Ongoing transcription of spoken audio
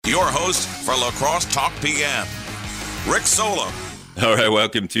your host for Lacrosse Talk PM, Rick Solem. All right,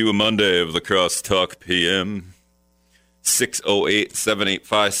 welcome to a Monday of Lacrosse Talk PM.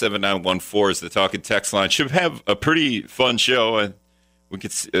 608-785-7914 is the talking text line. Should have a pretty fun show, and we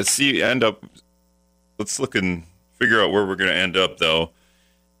could let's look and figure out where we're going to end up, though.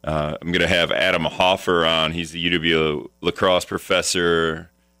 I'm going to have Adam Hoffer on. He's the UW lacrosse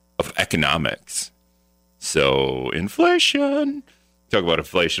professor of economics. So inflation. Talk about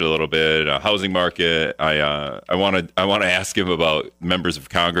inflation a little bit. Housing market. I want to ask him about members of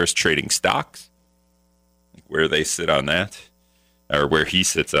Congress trading stocks, where they sit on that, or where he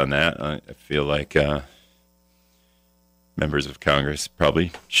sits on that. I feel like members of Congress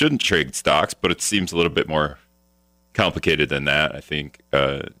probably shouldn't trade stocks, but it seems a little bit more complicated than that. I think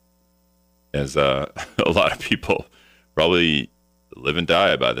as a lot of people probably live and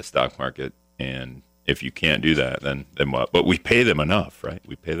die by the stock market, and if you can't do that, then what? But we pay them enough, right?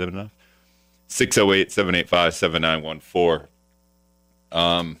 We pay them enough.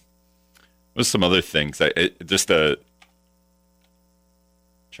 608-785-7914. There's some other things. Trying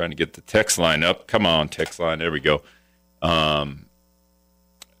to get the text line up. Come on, text line. There we go. The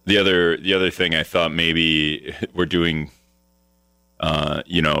other thing I thought maybe we're doing,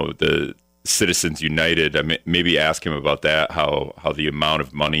 the Citizens United. I maybe ask him about that. How the amount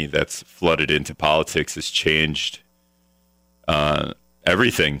of money that's flooded into politics has changed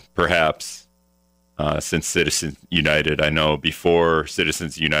everything, perhaps, since Citizens United. I know before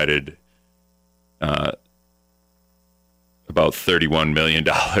Citizens United, about $31 million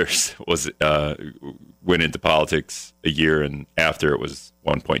was went into politics a year, and after it was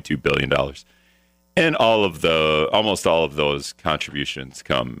 $1.2 billion. And almost all of those contributions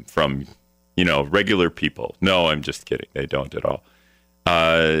come from, regular people. No, I'm just kidding. They don't at all.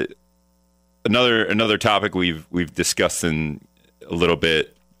 Another topic we've discussed in a little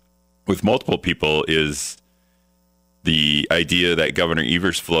bit with multiple people is the idea that Governor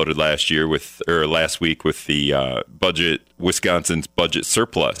Evers floated last week with the budget, Wisconsin's budget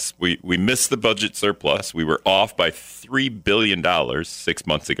surplus. We missed the budget surplus. We were off by $3 billion 6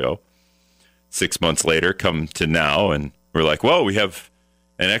 months ago. 6 months later, come to now, and we're like, whoa, we have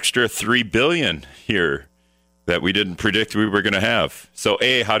an extra $3 billion here that we didn't predict we were going to have. So,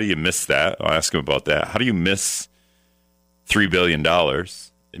 A, how do you miss that? I'll ask him about that. How do you miss $3 billion?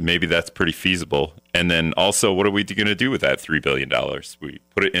 Maybe that's pretty feasible. And then also, what are we going to do with that $3 billion? We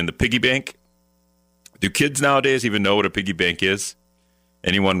put it in the piggy bank. Do kids nowadays even know what a piggy bank is?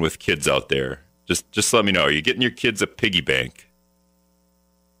 Anyone with kids out there, just let me know. Are you getting your kids a piggy bank?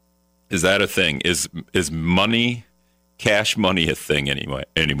 Is that a thing? Is money, cash money, a thing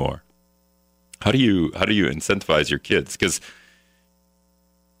anymore? How do you incentivize your kids? Because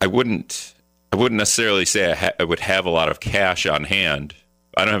I wouldn't necessarily say I would have a lot of cash on hand.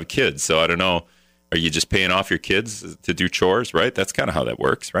 I don't have kids, so I don't know. Are you just paying off your kids to do chores, right? That's kind of how that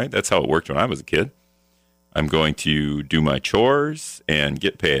works, right? That's how it worked when I was a kid. I'm going to do my chores and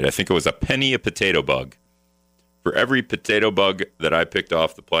get paid. I think it was a penny a potato bug. For every potato bug that I picked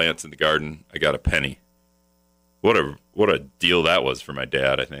off the plants in the garden, I got a penny. What a deal that was for my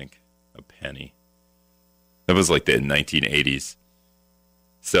dad, I think. A penny. That was like the 1980s.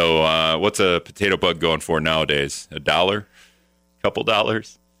 So what's a potato bug going for nowadays? $1? Couple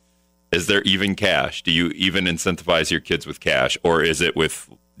dollars? Is there even cash? Do you even incentivize your kids with cash, or is it with,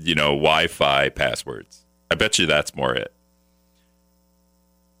 Wi-Fi passwords? I bet you that's more it.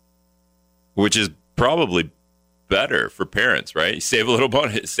 Which is probably better for parents, right? You save a little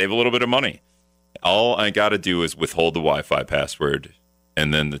bit of money. All I got to do is withhold the Wi-Fi password,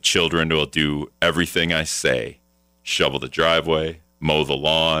 and then the children will do everything I say. Shovel the driveway, mow the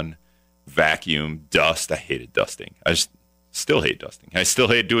lawn, vacuum, dust. I hated dusting. I still hate dusting. I still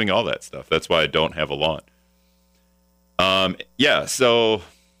hate doing all that stuff. That's why I don't have a lawn. So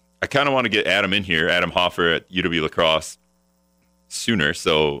I kind of want to get Adam in here, Adam Hoffer at UW Lacrosse, sooner.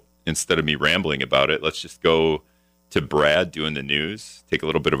 So instead of me rambling about it, let's just go to Brad doing the news, take a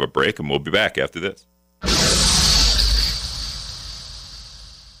little bit of a break, and we'll be back after this.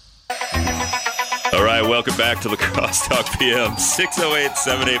 All right, welcome back to Lacrosse Talk PM,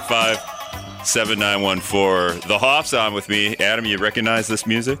 608-785-7914. The Hoff's on with me. Adam, you recognize this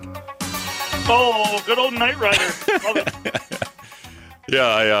music? Oh, good old Knight Rider. Love it.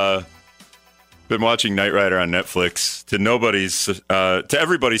 Yeah, been watching Knight Rider on Netflix. To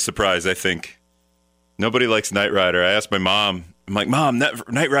everybody's surprise, I think. Nobody likes Knight Rider. I asked my mom, I'm like, Mom,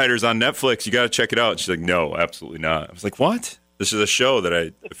 Knight Rider's on Netflix. You got to check it out. She's like, no, absolutely not. I was like, what? This is a show that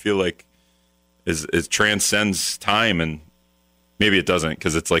I feel like is transcends time, and maybe it doesn't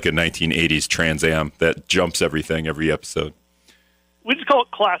because it's like a 1980s Trans Am that jumps everything every episode. We just call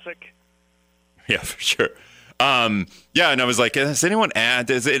it classic. Yeah, for sure. Yeah, and I was like, has anyone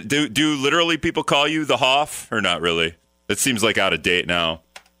do literally people call you the Hoff or not really? It seems like out of date now.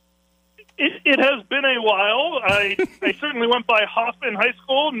 It has been a while. I certainly went by Hoff in high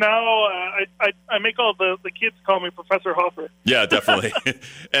school. Now I make all the kids call me Professor Hoffer. Yeah, definitely.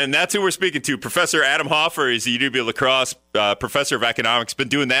 And that's who we're speaking to. Professor Adam Hoffer is the UW La Crosse professor of economics. Been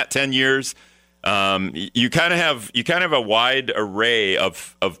doing that 10 years. You kind of have a wide array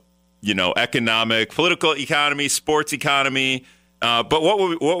of economic, political economy, sports economy. But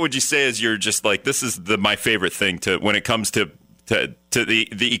what would you say is your just like this is my favorite thing to when it comes to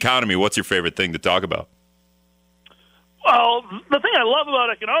the economy? What's your favorite thing to talk about? Well, the thing I love about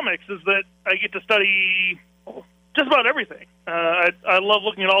economics is that I get to study just about everything. I love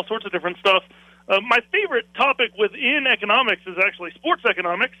looking at all sorts of different stuff. My favorite topic within economics is actually sports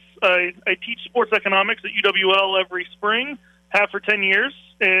economics. I teach sports economics at UWL every spring, have for 10 years,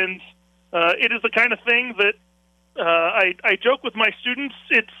 and it is the kind of thing that I joke with my students.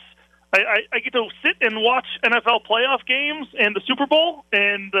 I get to sit and watch NFL playoff games and the Super Bowl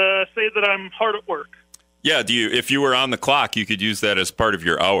and say that I'm hard at work. Yeah, if you were on the clock, you could use that as part of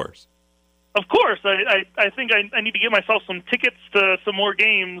your hours. Of course. I think I need to get myself some tickets to some more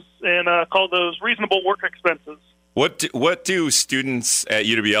games and call those reasonable work expenses. What do students at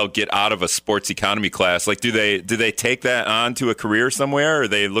UWL get out of a sports economy class? Like, do they take that on to a career somewhere? Or are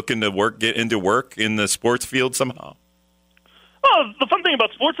they looking to get into work in the sports field somehow? Well, the fun thing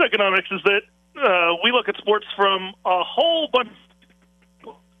about sports economics is that we look at sports from a whole bunch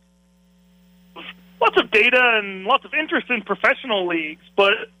of lots of data and lots of interest in professional leagues.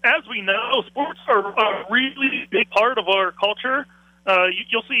 But as we know, sports are a really big part of our culture.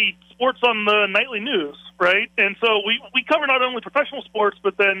 You'll see sports on the nightly news, right? And so we cover not only professional sports,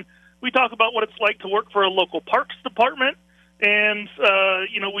 but then we talk about what it's like to work for a local parks department. And,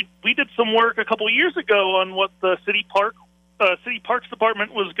 we did some work a couple of years ago on what the city parks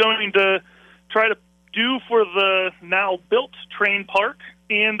department was going to try to do for the now built train park.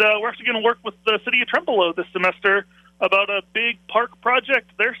 And we're actually going to work with the city of Trempealeau this semester about a big park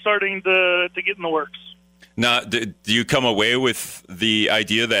project they're starting to get in the works. Now, do you come away with the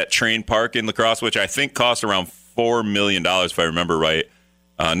idea that train park in La Crosse, which I think cost around $4 million, if I remember right,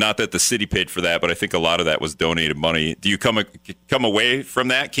 not that the city paid for that, but I think a lot of that was donated money. Do you come away from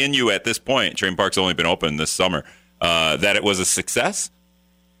that? Can you, at this point, train park's only been open this summer, that it was a success?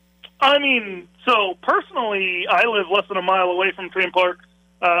 I mean, so personally, I live less than a mile away from train park.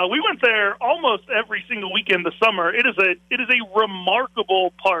 We went there almost every single weekend this summer. It is a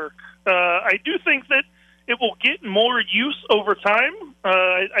remarkable park. I do think that it will get more use over time.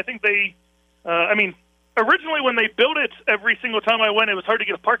 I think originally when they built it, every single time I went, it was hard to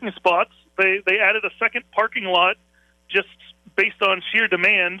get parking spots. They added a second parking lot just based on sheer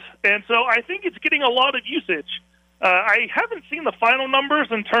demand. And so I think it's getting a lot of usage. I haven't seen the final numbers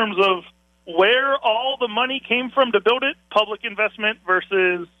in terms of where all the money came from to build it, public investment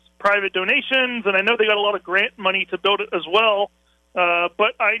versus private donations, and I know they got a lot of grant money to build it as well.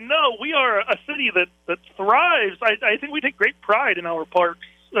 But I know we are a city that thrives. I think we take great pride in our parks,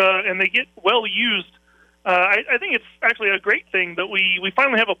 and they get well used. I think it's actually a great thing that we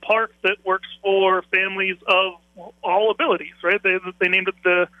finally have a park that works for families of all abilities, right? They named it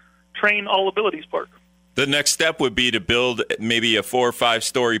the Train All Abilities Park. The next step would be to build maybe a 4 or 5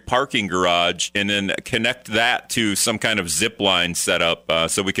 story parking garage and then connect that to some kind of zip line setup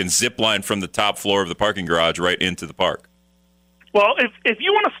so we can zip line from the top floor of the parking garage right into the park. Well, if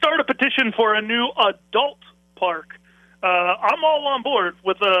you want to start a petition for a new adult park, I'm all on board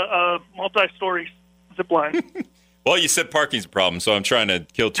with a multi-story zip line. Well, you said parking's a problem, so I'm trying to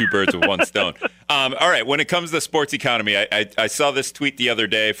kill 2 birds with 1 stone. All right, when it comes to the sports economy, I saw this tweet the other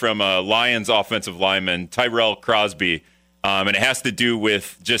day from a Lions offensive lineman, Tyrell Crosby, and it has to do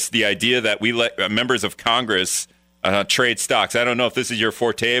with just the idea that we let members of Congress trade stocks. I don't know if this is your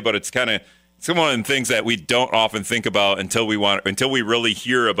forte, but it's one of the things that we don't often think about until we really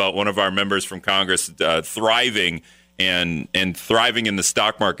hear about one of our members from Congress thriving and thriving in the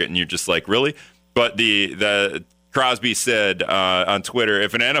stock market, and you're just like, really? But the Crosby said on Twitter,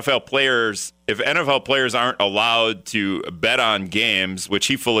 if NFL players aren't allowed to bet on games, which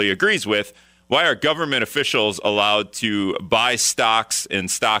he fully agrees with, why are government officials allowed to buy stocks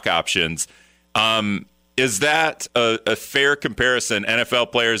and stock options? Is that a fair comparison?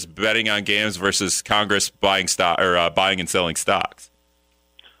 NFL players betting on games versus Congress buying stock or buying and selling stocks?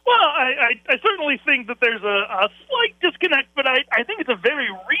 Well, I certainly think that there's a slight disconnect, but I think it's a very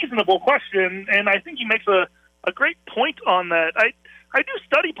reasonable question, and I think he makes a great point on that. I do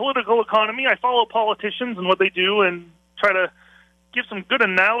study political economy. I follow politicians and what they do and try to give some good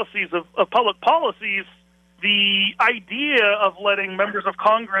analyses of public policies, the idea of letting members of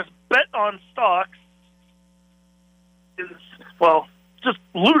Congress bet on stocks is, well, just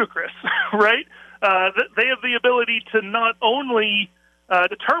ludicrous, right? They have the ability to not only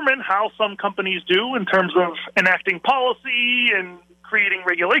determine how some companies do in terms of enacting policy and creating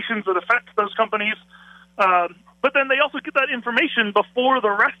regulations that affect those companies, but then they also get that information before the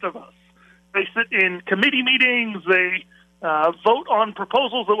rest of us. They sit in committee meetings, they vote on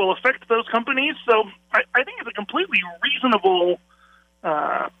proposals that will affect those companies. So I think it's a completely reasonable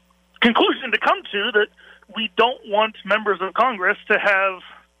conclusion to come to that we don't want members of Congress to have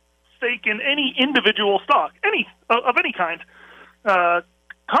stake in any individual stock, of any kind.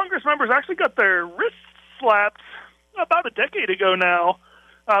 Congress members actually got their wrists slapped about a decade ago now,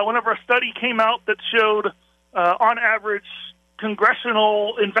 whenever a study came out that showed, on average,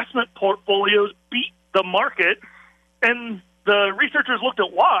 congressional investment portfolios beat the market, and the researchers looked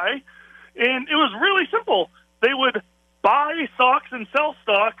at why, and it was really simple. They would buy stocks and sell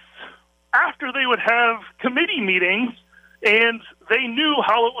stocks after they would have committee meetings, and they knew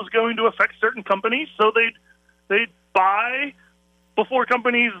how it was going to affect certain companies, so they'd buy before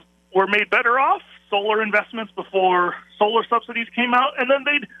companies were made better off, solar investments before solar subsidies came out, and then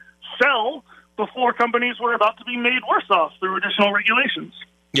they'd sell before companies were about to be made worse off through additional regulations.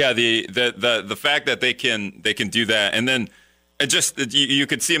 Yeah, the fact that they can do that, and then just you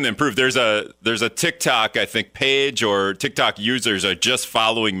could see them improve. There's a TikTok, I think, page, or TikTok users are just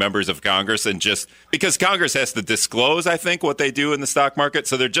following members of Congress, and just because Congress has to disclose, I think, what they do in the stock market,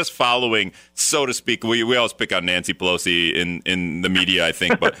 so they're just following, so to speak. We always pick on Nancy Pelosi in the media, I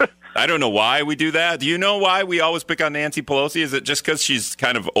think, but I don't know why we do that. Do you know why we always pick on Nancy Pelosi? Is it just because she's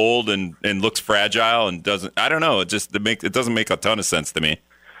kind of old and looks fragile and doesn't? I don't know. It doesn't make a ton of sense to me.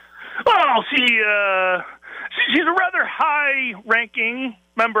 Well, she's a rather high-ranking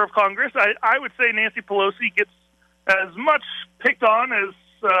member of Congress. I would say Nancy Pelosi gets as much picked on as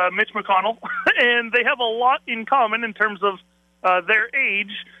Mitch McConnell, and they have a lot in common in terms of their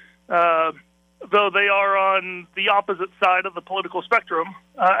age, though they are on the opposite side of the political spectrum.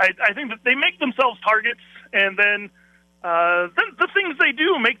 I think that they make themselves targets, and then the things they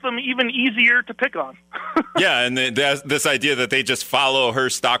do make them even easier to pick on. Yeah, and this idea that they just follow her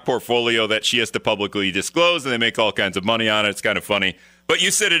stock portfolio that she has to publicly disclose, and they make all kinds of money on it. It's kind of funny. But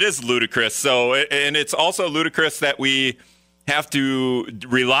you said it is ludicrous. So, and it's also ludicrous that we have to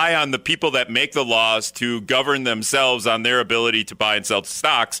rely on the people that make the laws to govern themselves on their ability to buy and sell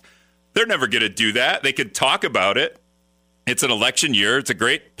stocks. They're never going to do that. They could talk about it. It's an election year. It's a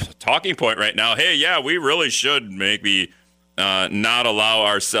great talking point right now. Hey, yeah, we really should maybe not allow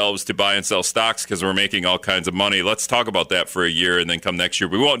ourselves to buy and sell stocks because we're making all kinds of money. Let's talk about that for a year, and then come next year,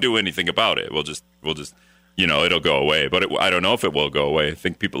 we won't do anything about it. We'll just, it'll go away. But I don't know if it will go away. I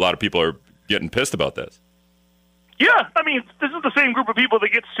think a lot of people are getting pissed about this. Yeah, I mean, this is the same group of people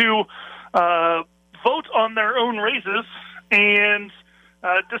that gets to vote on their own raises and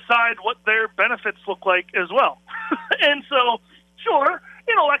decide what their benefits look like as well. And so, sure,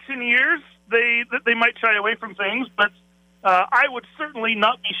 in election years, they might shy away from things, but I would certainly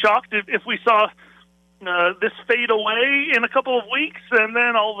not be shocked if we saw this fade away in a couple of weeks, and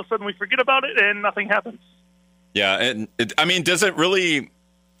then all of a sudden we forget about it and nothing happens. Yeah, and does it really?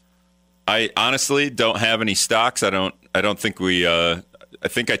 I honestly don't have any stocks. I don't think we. I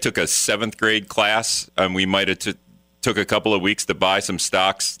think I took a 7th grade class, and we might have took a couple of weeks to buy some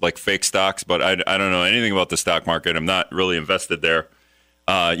stocks, like fake stocks. But I don't know anything about the stock market. I'm not really invested there.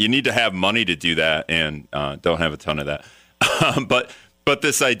 You need to have money to do that, and don't have a ton of that. But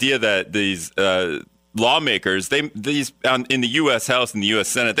this idea that these lawmakers, in the U.S. House and the U.S.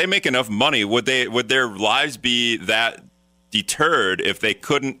 Senate, they make enough money. Would their lives be that deterred if they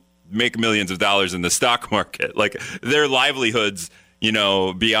couldn't make millions of dollars in the stock market? Like their livelihoods,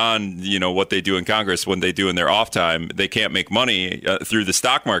 beyond what they do in Congress, when they do in their off time, they can't make money through the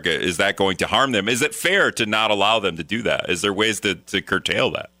stock market. Is that going to harm them? Is it fair to not allow them to do that? Is there ways to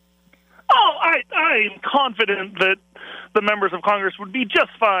curtail that? Oh, I'm confident that the members of Congress would be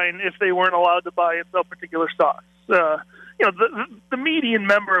just fine if they weren't allowed to buy and sell particular stocks. The median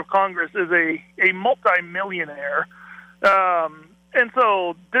member of Congress is a multimillionaire, and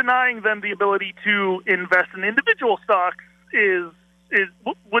so denying them the ability to invest in individual stocks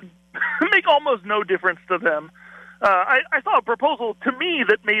would make almost no difference to them. I saw a proposal to me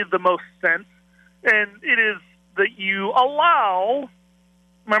that made the most sense, and it is that you allow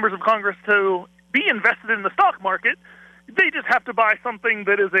members of Congress to be invested in the stock market. They just have to buy something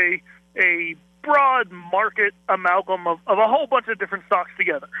that is a broad market amalgam of a whole bunch of different stocks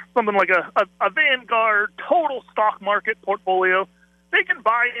together. Something like a Vanguard total stock market portfolio they can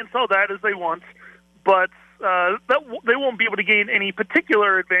buy and sell that as they want, but they won't be able to gain any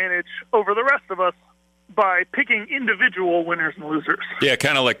particular advantage over the rest of us by picking individual winners and losers. Yeah,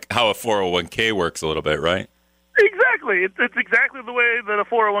 kind of like how a 401k works a little bit, right? Exactly. It's exactly the way that a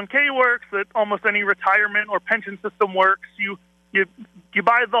 401k works, that almost any retirement or pension system works. You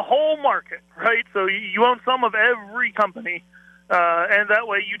buy the whole market, right? So you own some of every company, and that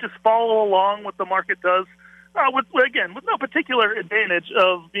way you just follow along what the market does, with no particular advantage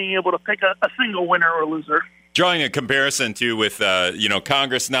of being able to pick a single winner or loser. Drawing a comparison to with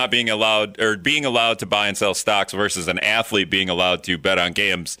Congress not being allowed to buy and sell stocks versus an athlete being allowed to bet on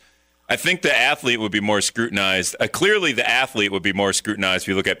games. I think the athlete would be more scrutinized. Clearly, the athlete would be more scrutinized if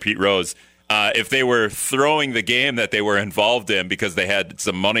you look at Pete Rose. If they were throwing the game that they were involved in because they had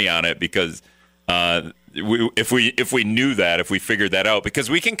some money on it, because if we knew that, if we figured that out, because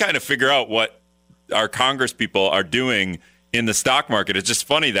we can kind of figure out what our Congress people are doing in the stock market. It's just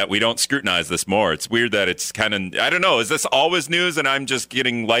funny that we don't scrutinize this more. It's weird that it's kind of, I don't know, is this always news and I'm just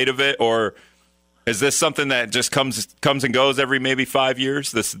getting light of it, or is this something that just comes and goes every maybe 5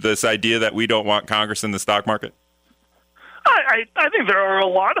 years, this idea that we don't want Congress in the stock market? I think there are a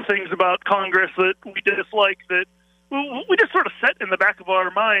lot of things about Congress that we dislike that we just sort of set in the back of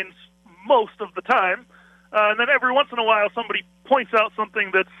our minds most of the time. And then every once in a while somebody points out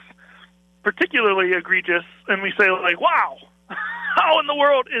something that's particularly egregious, and we say, like, wow, how in the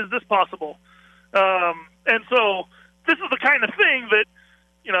world is this possible? And so this is the kind of thing that,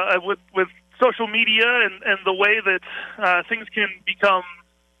 with social media and the way that things can become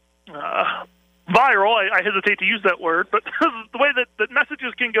viral, I hesitate to use that word, but the way that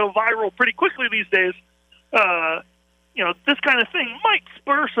messages can go viral pretty quickly these days, this kind of thing might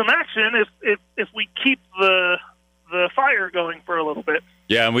spur some action if we keep the fire going for a little bit.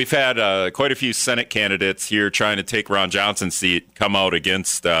 Yeah, and we've had quite a few Senate candidates here trying to take Ron Johnson's seat come out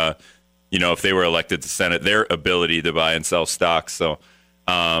against, if they were elected to Senate, their ability to buy and sell stocks. So,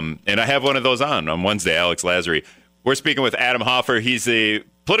 and I have one of those on Wednesday, Alex Lazary. We're speaking with Adam Hoffer. He's a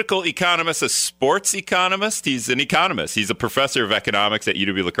political economist, a sports economist. He's an economist. He's a professor of economics at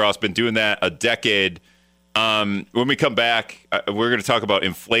UW-La Crosse. Been doing that a decade. When we come back, we're going to talk about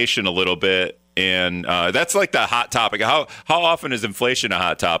inflation a little bit. And that's like the hot topic. How often is inflation a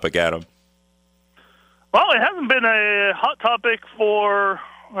hot topic, Adam? Well, it hasn't been a hot topic for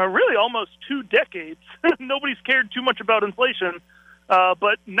really almost 2 decades. Nobody's cared too much about inflation,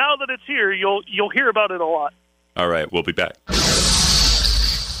 but now that it's here, you'll hear about it a lot. All right, we'll be back.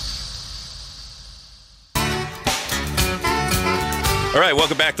 All right,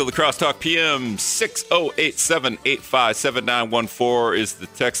 welcome back to La Crosse Talk PM. 608-785-7914 is the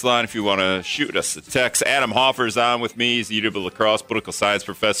text line if you want to shoot us a text. Adam Hoffer's on with me. He's a UW-La Crosse political science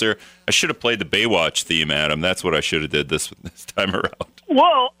professor. I should have played the Baywatch theme, Adam. That's what I should have did this time around.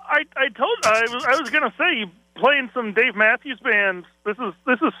 Well, I was going to say, playing some Dave Matthews Bands. This is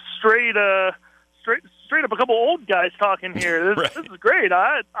straight up a couple old guys talking here. This is great.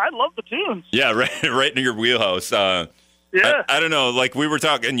 I love the tunes. Yeah, right in your wheelhouse. Yeah. I don't know. Like we were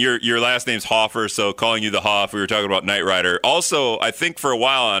talking, your last name's Hoffer, so calling you the Hoff. We were talking about Knight Rider. Also, I think for a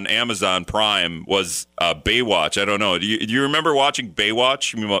while on Amazon Prime was Baywatch. I don't know. Do you remember watching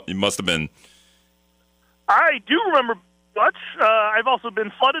Baywatch? You must have been. I do remember Baywatch. I've also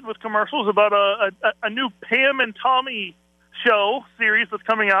been flooded with commercials about a new Pam and Tommy show series that's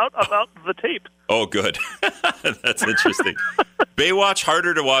coming out about the tape. Oh, good. That's interesting. Baywatch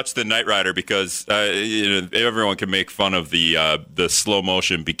harder to watch than Knight Rider because everyone can make fun of the slow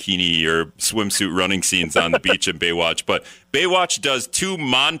motion bikini or swimsuit running scenes on the beach in Baywatch, but Baywatch does 2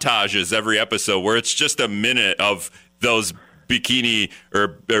 montages every episode where it's just a minute of those bikini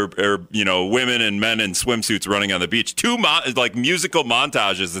or women and men in swimsuits running on the beach. 2 musical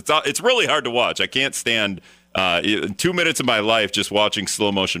montages. It's really hard to watch. I can't stand 2 minutes of my life just watching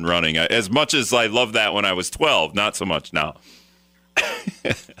slow motion running. As much as I loved that when I was 12, not so much now.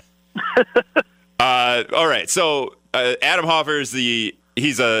 All right. So Adam Hoffer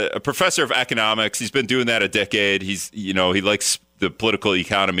he's a professor of economics. He's been doing that a decade. He likes the political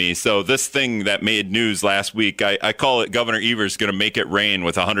economy. So this thing that made news last week, I call it Governor Evers going to make it rain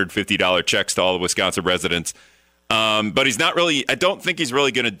with $150 checks to all the Wisconsin residents. But he's not really, I don't think he's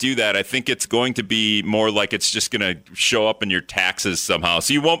really going to do that. I think it's going to be more like it's just going to show up in your taxes somehow.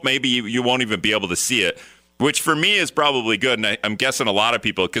 So you won't even be able to see it, which for me is probably good. And I'm guessing a lot of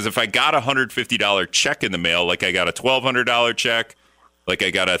people, because if I got a $150 check in the mail, like I got a $1,200 check, like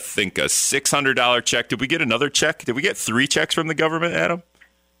I got, I think, a $600 check. Did we get another check? Did we get 3 checks from the government, Adam?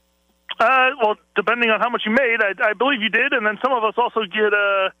 Well, depending on how much you made, I believe you did. And then some of us also get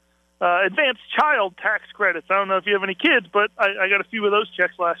advanced child tax credits. I don't know if you have any kids, but I got a few of those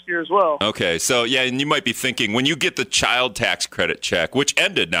checks last year as well. Okay, so yeah, and you might be thinking when you get the child tax credit check, which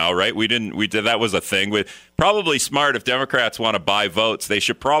ended now, right? We did that was a thing. Probably smart if Democrats want to buy votes, they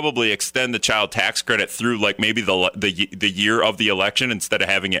should probably extend the child tax credit through like maybe the year of the election instead of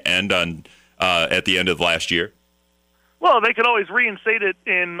having it end on at the end of last year. Well, they could always reinstate it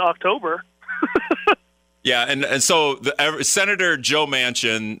in October. Yeah, and so Senator Joe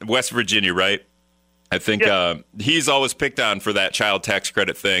Manchin, West Virginia, right? I think he's always picked on for that child tax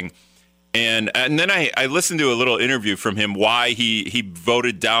credit thing. And then I listened to a little interview from him why he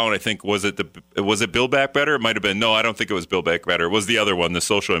voted down, I think, was it Build Back Better? It might have been. No, I don't think it was Build Back Better. It was the other one, the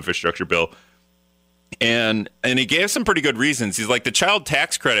social infrastructure bill. And he gave some pretty good reasons. He's like, the child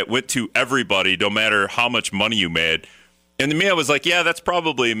tax credit went to everybody, no matter how much money you made. And to me, I was like, yeah, that's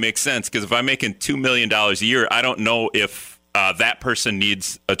probably makes sense because if I'm making $2 million a year, I don't know if that person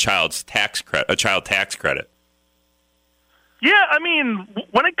needs a child tax credit. Yeah, I mean,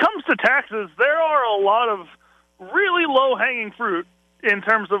 when it comes to taxes, there are a lot of really low-hanging fruit in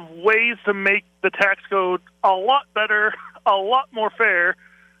terms of ways to make the tax code a lot better, a lot more fair,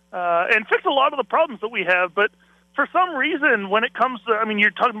 and fix a lot of the problems that we have. But for some reason, when it comes to, I mean,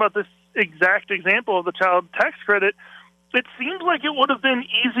 you're talking about this exact example of the child tax credit, it seems like it would have been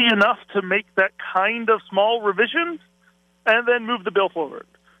easy enough to make that kind of small revision and then move the bill forward.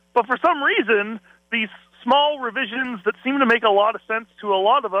 But for some reason, these small revisions that seem to make a lot of sense to a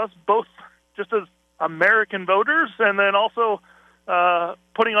lot of us, both just as American voters and then also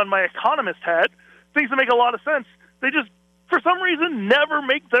putting on my economist hat, things that make a lot of sense, they just, for some reason, never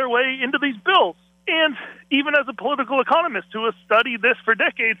make their way into these bills. And even as a political economist who has studied this for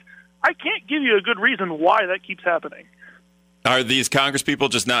decades, I can't give you a good reason why that keeps happening. Are these Congress people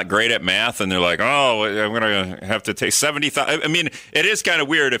just not great at math, and they're like, "Oh, I'm going to have to take 70,000"? I mean, it is kind of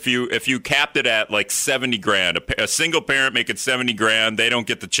weird if you capped it at like 70 grand. A single parent making 70 grand, they don't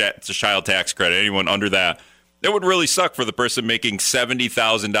get the child tax credit. Anyone under that, that would really suck for the person making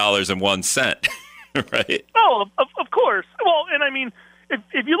 $70,000.01, right? Oh, of course. Well, and I mean,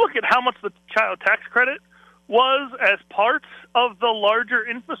 if you look at how much the child tax credit was as part of the larger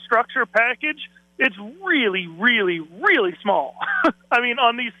infrastructure package, it's really, really, really small. I mean,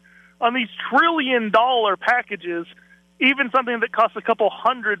 on these $1 trillion packages, even something that costs a couple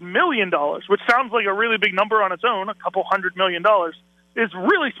 $100 million, which sounds like a really big number on its own, a couple $100 million, is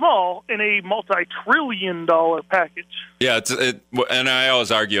really small in a multi-trillion-dollar package. Yeah, and I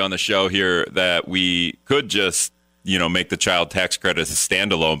always argue on the show here that we could just, make the child tax credit as a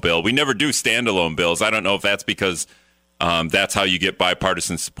standalone bill. We never do standalone bills. I don't know if that's because that's how you get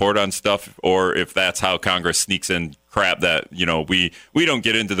bipartisan support on stuff, or if that's how Congress sneaks in crap that, we don't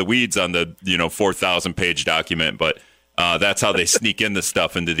get into the weeds on the, 4,000-page document, but that's how they sneak in the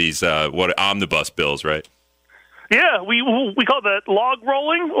stuff into these omnibus bills, right? Yeah, we call that log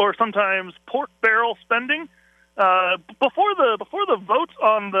rolling, or sometimes pork barrel spending. Before the votes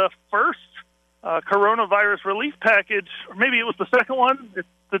on the first coronavirus relief package, or maybe it was the second one.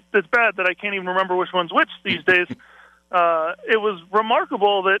 It's bad that I can't even remember which one's which these days. It was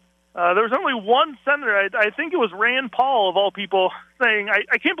remarkable that there was only one senator, I think it was Rand Paul of all people, saying,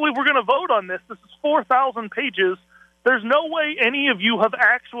 I can't believe we're going to vote on this. This is 4,000 pages. There's no way any of you have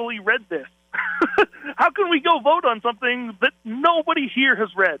actually read this. How can we go vote on something that nobody here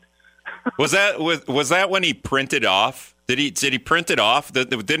has read? Was that when he printed off? Did he print it off?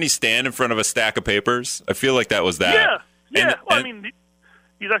 Didn't he stand in front of a stack of papers? I feel like that was that. Yeah. I mean,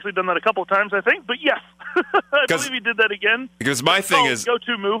 he's actually done that a couple of times, I think. But yes, I believe he did that again. Because my thing is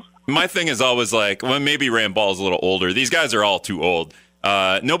go-to move. My thing is always like, well, maybe Rand Paul's a little older. These guys are all too old.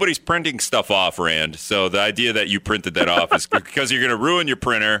 Nobody's printing stuff off, Rand. So the idea that you printed that off is because you're going to ruin your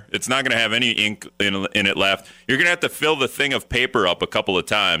printer. It's not going to have any ink in it left. You're going to have to fill the thing of paper up a couple of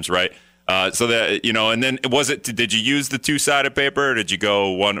times, right? So that, and then did you use the two-sided paper, or did you go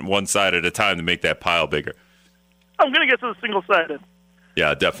one side at a time to make that pile bigger? I'm going to get to the single-sided.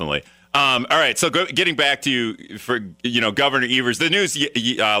 Yeah, definitely. All right, so getting back to Governor Evers, the news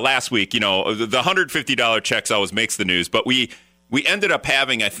last week, the $150 checks always makes the news, but we ended up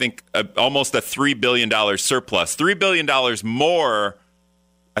having, I think, almost a $3 billion surplus, $3 billion more.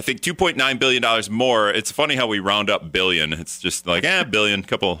 I think $2.9 billion more. It's funny how we round up billion. It's just like, billion,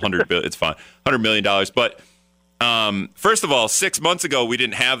 couple hundred billion. It's fine. $100 million. But first of all, 6 months ago, we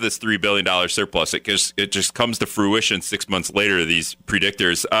didn't have this $3 billion surplus. It just comes to fruition 6 months later, these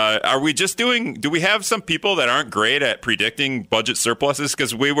predictors. Do we have some people that aren't great at predicting budget surpluses?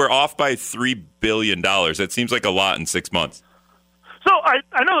 Because we were off by $3 billion. That seems like a lot in 6 months. So I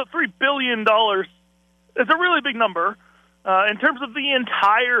know that $3 billion is a really big number. In terms of the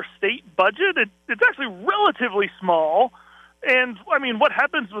entire state budget, it's actually relatively small. And, I mean, what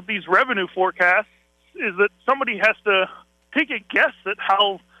happens with these revenue forecasts is that somebody has to take a guess at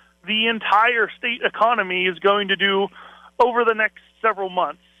how the entire state economy is going to do over the next several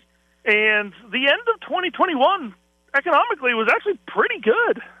months. And the end of 2021 economically was actually pretty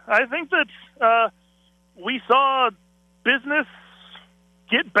good. I think that we saw business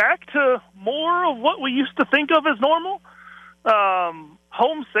get back to more of what we used to think of as normal.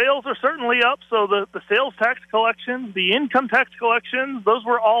 Home sales are certainly up, so the sales tax collections, the income tax collections, those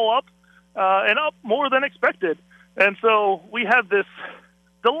were all up and up more than expected. And so we have this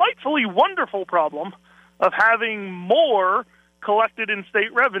delightfully wonderful problem of having more collected in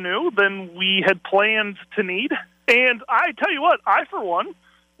state revenue than we had planned to need. And I tell you what, I, for one,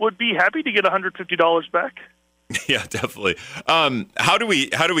 would be happy to get $150 back. Yeah, definitely. How do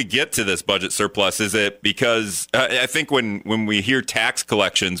we get to this budget surplus? Is it because I think when we hear tax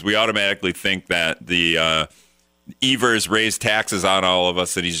collections, we automatically think that the Evers raised taxes on all of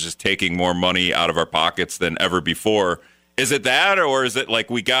us and he's just taking more money out of our pockets than ever before. Is it that, or is it like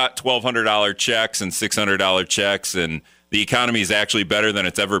we got $1,200 checks and $600 checks and the economy is actually better than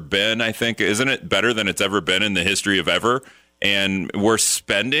it's ever been? I think, isn't it better than it's ever been in the history of ever? And we're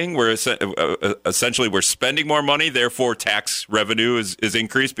spending, essentially we're spending more money, therefore tax revenue is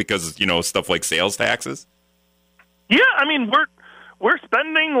increased because, stuff like sales taxes? Yeah, I mean, we're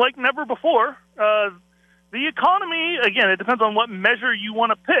spending like never before. The economy, again, it depends on what measure you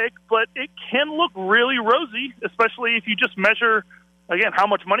want to pick, but it can look really rosy, especially if you just measure, again, how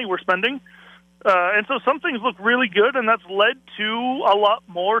much money we're spending. And so some things look really good, and that's led to a lot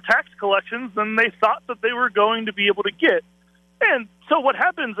more tax collections than they thought that they were going to be able to get. And so what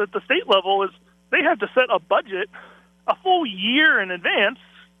happens at the state level is they have to set a budget a full year in advance,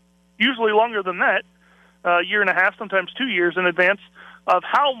 usually longer than that, a year and a half, sometimes 2 years in advance, of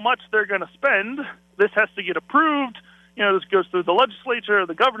how much they're going to spend. This has to get approved. This goes through the legislature,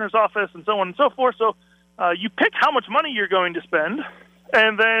 the governor's office, and so on and so forth. So you pick how much money you're going to spend,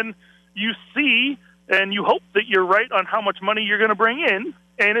 and then you see and you hope that you're right on how much money you're going to bring in.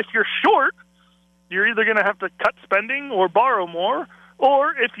 And if you're short, you're either going to have to cut spending or borrow more,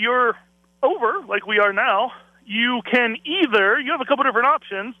 or if you're over, like we are now, you have a couple different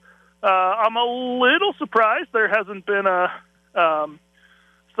options. I'm a little surprised there hasn't been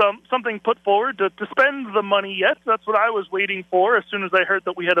something put forward to spend the money yet. That's what I was waiting for as soon as I heard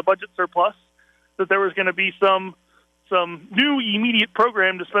that we had a budget surplus, that there was going to be some new immediate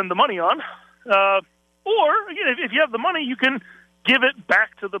program to spend the money on. Or, again, if you have the money, you can give it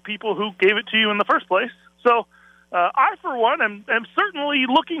back to the people who gave it to you in the first place. So I, for one, am certainly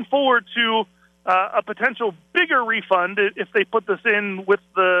looking forward to a potential bigger refund if they put this in with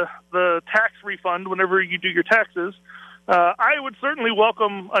the tax refund whenever you do your taxes. I would certainly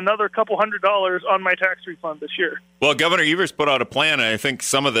welcome another couple $100 on my tax refund this year. Well, Governor Evers put out a plan, and I think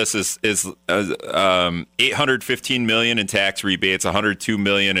some of this is $815 million in tax rebates, $102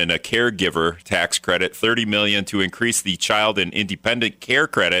 million in a caregiver tax credit, $30 million to increase the child and independent care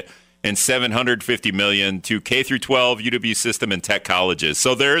credit, and $750 million to K through 12 UW system and tech colleges.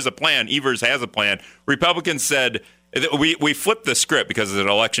 So there is a plan. Evers has a plan. Republicans said, we flipped the script because it's an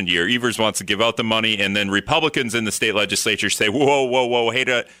election year. Evers wants to give out the money, and then Republicans in the state legislature say, whoa,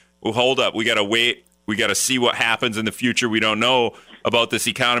 hey, hold up. We got to wait. We got to see what happens in the future. We don't know about this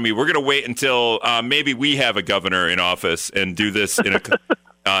economy. We're going to wait until maybe we have a governor in office and do this in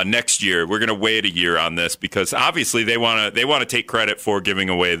next year. We're going to wait a year on this because obviously they want to take credit for giving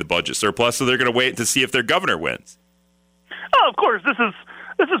away the budget surplus, so they're going to wait to see if their governor wins. Oh, of course, this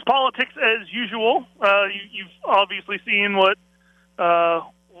is politics as usual. You've obviously seen what a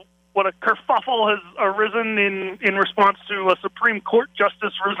kerfuffle has arisen in response to a Supreme Court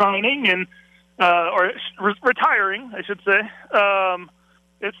justice resigning or retiring, I should say.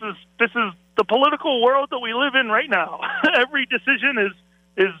 This is the political world that we live in right now. Every decision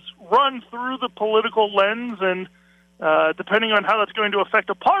is run through the political lens, and depending on how that's going to affect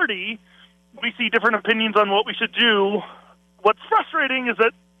a party, we see different opinions on what we should do. What's frustrating is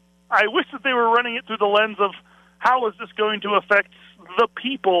that I wish that they were running it through the lens of how is this going to affect the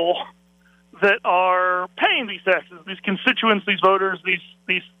people that are paying these taxes, these constituents, these voters,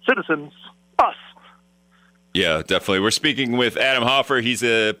 these citizens, us. Yeah, definitely. We're speaking with Adam Hoffer. He's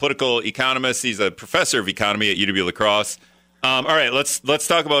a political economist. He's a professor of economy at UW-La Crosse. All right, let's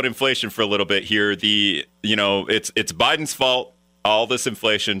talk about inflation for a little bit here. It's Biden's fault. All this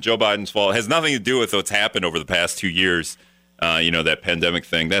inflation, Joe Biden's fault. It has nothing to do with what's happened over the past 2 years. That pandemic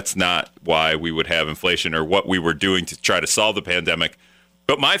thing. That's not why we would have inflation or what we were doing to try to solve the pandemic.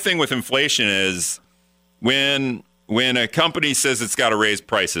 But my thing with inflation is when when a company says it's got to raise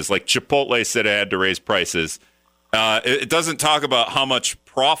prices, like Chipotle said it had to raise prices, it doesn't talk about how much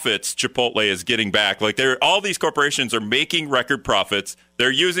profits Chipotle is getting back. Like all these corporations are making record profits.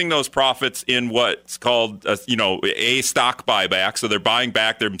 They're using those profits in what's called a stock buyback. So they're buying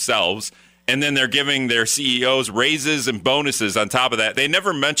back themselves, and then they're giving their CEOs raises and bonuses on top of that. They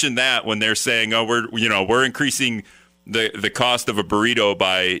never mention that when they're saying, "Oh, we're increasing the cost of a burrito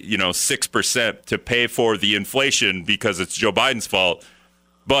by 6% to pay for the inflation because it's Joe Biden's fault."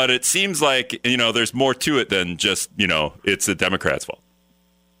 But it seems like, there's more to it than just, it's the Democrats' fault.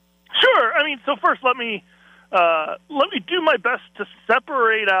 Sure. I mean, so first let me do my best to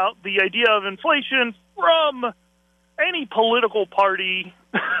separate out the idea of inflation from any political party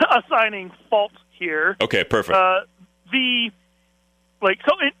assigning fault here. Okay, perfect.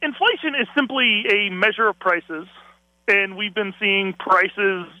 Inflation is simply a measure of prices, and we've been seeing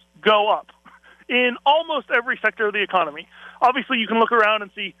prices go up in almost every sector of the economy. Obviously, you can look around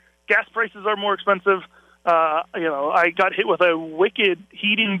and see gas prices are more expensive. I got hit with a wicked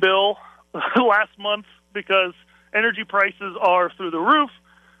heating bill last month because energy prices are through the roof.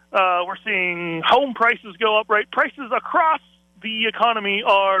 We're seeing home prices go up, right? Prices across the economy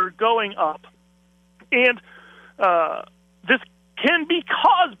are going up. And this can be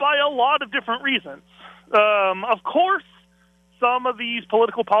caused by a lot of different reasons. Of course, some of these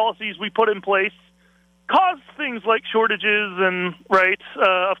political policies we put in place cause things like shortages and,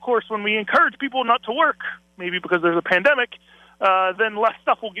 of course, when we encourage people not to work, maybe because there's a pandemic, then less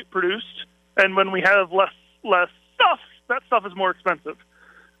stuff will get produced. And when we have less stuff, that stuff is more expensive.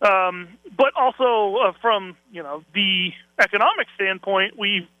 But also from, the economic standpoint,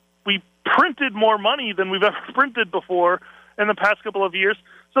 we printed more money than we've ever printed before in the past couple of years.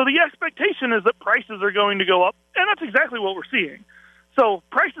 So the expectation is that prices are going to go up, and that's exactly what we're seeing. So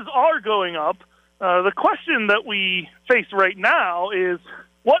prices are going up. The question that we face right now is,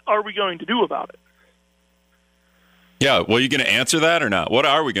 what are we going to do about it? Yeah, well, are you going to answer that or not? What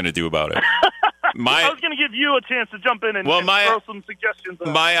are we going to do about it? I was going to give you a chance to jump in and throw some suggestions out.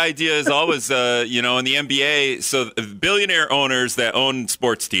 My idea is always, in the NBA, so billionaire owners that own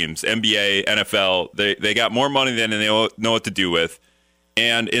sports teams, NBA, NFL, they got more money than they know what to do with.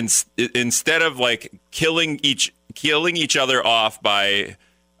 And instead of killing each other off by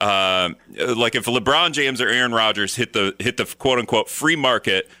if LeBron James or Aaron Rodgers hit the quote unquote free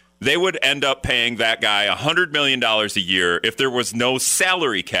market, they would end up paying that guy $100 million a year if there was no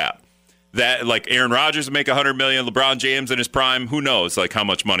salary cap. That Aaron Rodgers would make $100 million, LeBron James in his prime, who knows how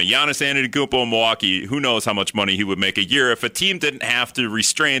much money? Giannis Antetokounmpo in Milwaukee, who knows how much money he would make a year if a team didn't have the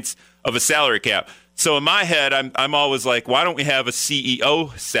restraints of a salary cap. So in my head, I'm always like, why don't we have a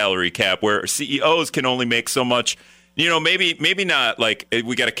CEO salary cap where CEOs can only make so much? Maybe not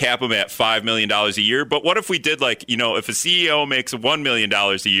we got to cap them at $5 million a year. But what if we did if a CEO makes $1 million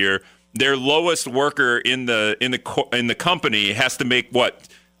a year, their lowest worker in the company has to make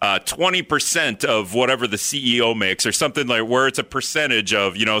 20% of whatever the CEO makes, or something where it's a percentage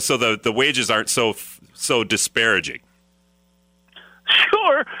of so the wages aren't so disparaging.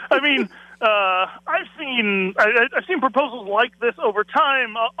 Sure, I mean. I've seen proposals like this over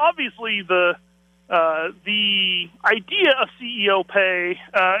time. Obviously, the idea of CEO pay,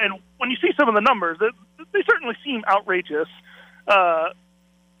 and when you see some of the numbers, they certainly seem outrageous.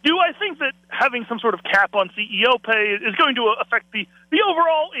 Do I think that having some sort of cap on CEO pay is going to affect the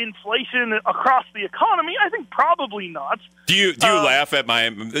overall inflation across the economy? I think probably not. Do you laugh at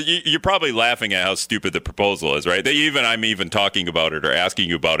you're probably laughing at how stupid the proposal is, right? I'm even talking about it or asking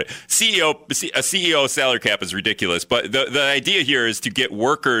you about it. A CEO salary cap is ridiculous, but the idea here is to get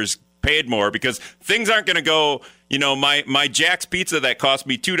workers paid more, because things aren't going to go. My Jack's Pizza that cost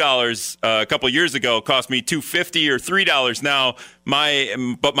me $2 a couple of years ago cost me $2.50 or $3 now.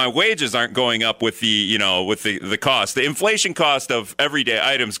 But my wages aren't going up with the cost. The inflation cost of everyday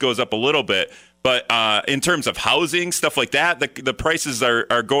items goes up a little bit, but in terms of housing, stuff like that, the prices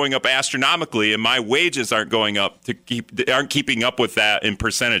are going up astronomically, and my wages aren't going up aren't keeping up with that in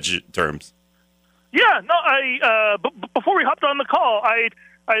percentage terms. Yeah, no. Before we hopped on the call, I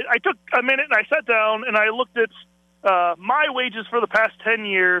took a minute and I sat down and I looked at my wages for the past 10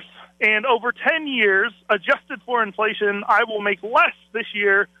 years, and over 10 years, adjusted for inflation, I will make less this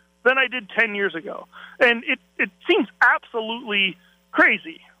year than I did 10 years ago. And it seems absolutely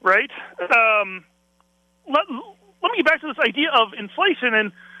crazy, right? Let me get back to this idea of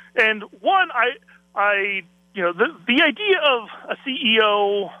inflation. And one, the idea of a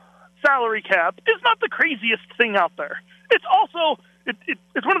CEO salary cap is not the craziest thing out there. It's also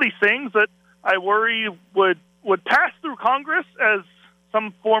it's one of these things that I worry would pass through Congress as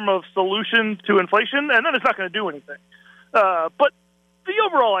some form of solution to inflation, and then it's not going to do anything. But the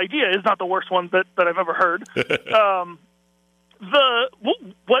overall idea is not the worst one that I've ever heard.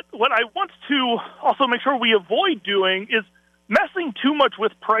 What I want to also make sure we avoid doing is messing too much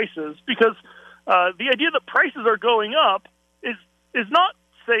with prices, because the idea that prices are going up is not,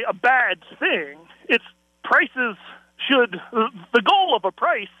 say, a bad thing. It's prices the goal of a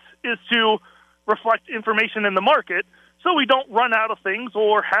price is to reflect information in the market so we don't run out of things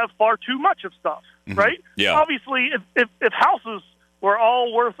or have far too much of stuff, right? Yeah. Obviously, if houses were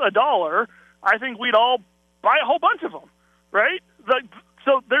all worth $1, I think we'd all buy a whole bunch of them, right?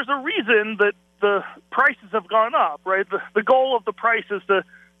 So there's a reason that the prices have gone up, right? The goal of the price is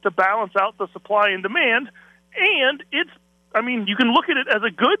to balance out the supply and demand, and you can look at it as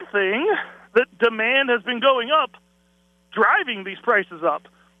a good thing that demand has been going up, driving these prices up.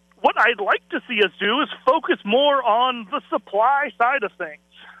 What I'd like to see us do is focus more on the supply side of things.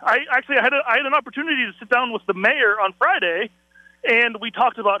 I had an opportunity to sit down with the mayor on Friday, and we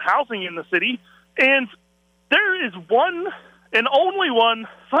talked about housing in the city, and there is one and only one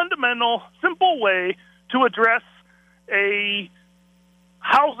fundamental, simple way to address a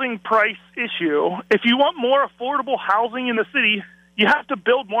housing price issue. If you want more affordable housing in the city, you have to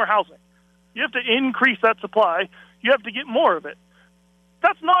build more housing. You have to increase that supply. You have to get more of it.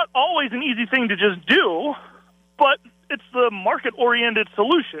 That's not always an easy thing to just do, but it's the market-oriented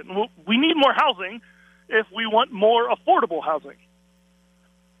solution. We need more housing if we want more affordable housing.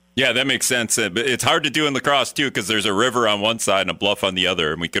 Yeah, that makes sense. But it's hard to do in La Crosse, too, because there's a river on one side and a bluff on the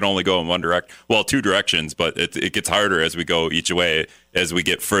other, and we can only go in one direction. Well, two directions, but it gets harder as we go each way as we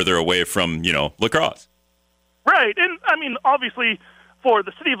get further away from, La Crosse. Right. And, obviously, for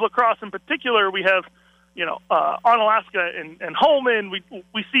the city of La Crosse in particular, we have, Onalaska and Holman.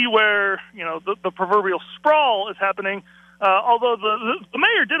 We see where, the proverbial sprawl is happening, although the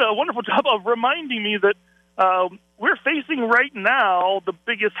mayor did a wonderful job of reminding me that we're facing right now the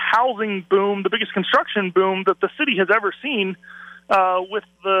biggest housing boom, the biggest construction boom that the city has ever seen. With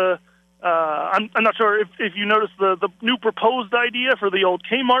I'm not sure if you noticed the new proposed idea for the old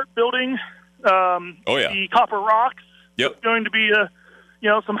Kmart building. The Copper Rocks. Yep. It's going to be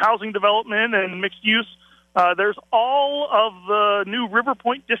some housing development and mixed use. There's all of the new River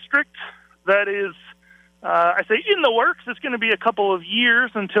Point district that is, I say, in the works. It's going to be a couple of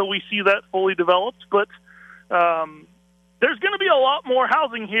years until we see that fully developed, but there's going to be a lot more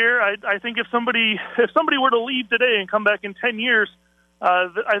housing here. I think if somebody were to leave today and come back in 10 years,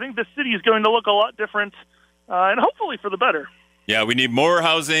 I think the city is going to look a lot different, and hopefully for the better. Yeah, we need more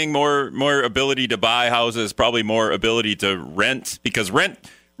housing, more ability to buy houses, probably more ability to rent, because rent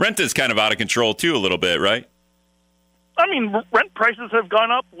is kind of out of control too a little bit, right? Rent prices have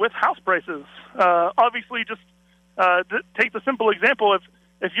gone up with house prices. Obviously, just take the simple example,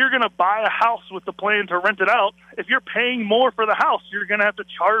 if you're going to buy a house with the plan to rent it out, if you're paying more for the house, you're going to have to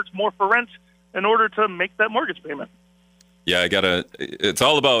charge more for rent in order to make that mortgage payment. Yeah, it's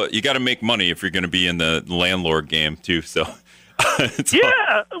all about, you got to make money if you're going to be in the landlord game too, so... It's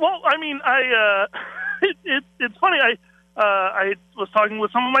funny. I was talking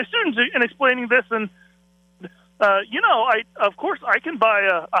with some of my students and explaining this, and of course I can buy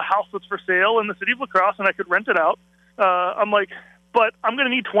a house that's for sale in the city of La Crosse, and I could rent it out. I'm like, but I'm going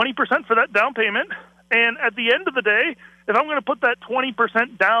to need 20% for that down payment, and at the end of the day, if I'm going to put that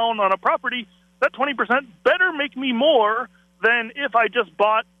 20% down on a property, that 20% better make me more than if I just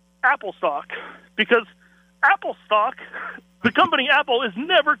bought Apple stock, because Apple stock, the company Apple, is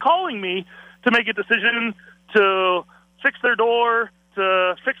never calling me to make a decision to fix their door,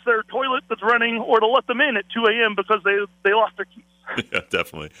 to fix their toilet that's running, or to let them in at 2 a.m. because they lost their keys. Yeah,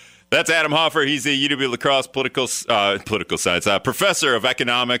 definitely. That's Adam Hoffer. He's a UW La Crosse political science professor of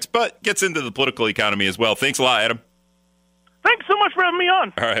economics, but gets into the political economy as well. Thanks a lot, Adam. Thanks so much for having me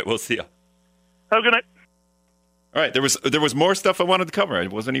on. All right, we'll see you. Have a good night. All right, there was more stuff I wanted to cover. I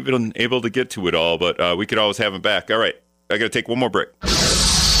wasn't even able to get to it all, but we could always have him back. All right, I got to take one more break.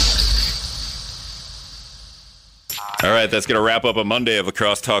 All right, that's going to wrap up a Monday of La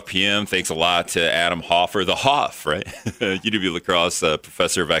Crosse Talk PM. Thanks a lot to Adam Hoffer, the Hoff, right? UW La Crosse,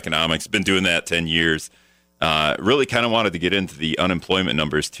 professor of economics. Been doing that 10 years. Really kind of wanted to get into the unemployment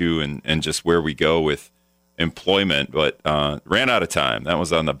numbers, too, and just where we go with employment, but ran out of time. That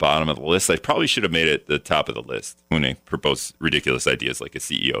was on the bottom of the list. I probably should have made it the top of the list when I proposed ridiculous ideas like a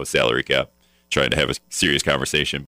CEO salary cap, trying to have a serious conversation.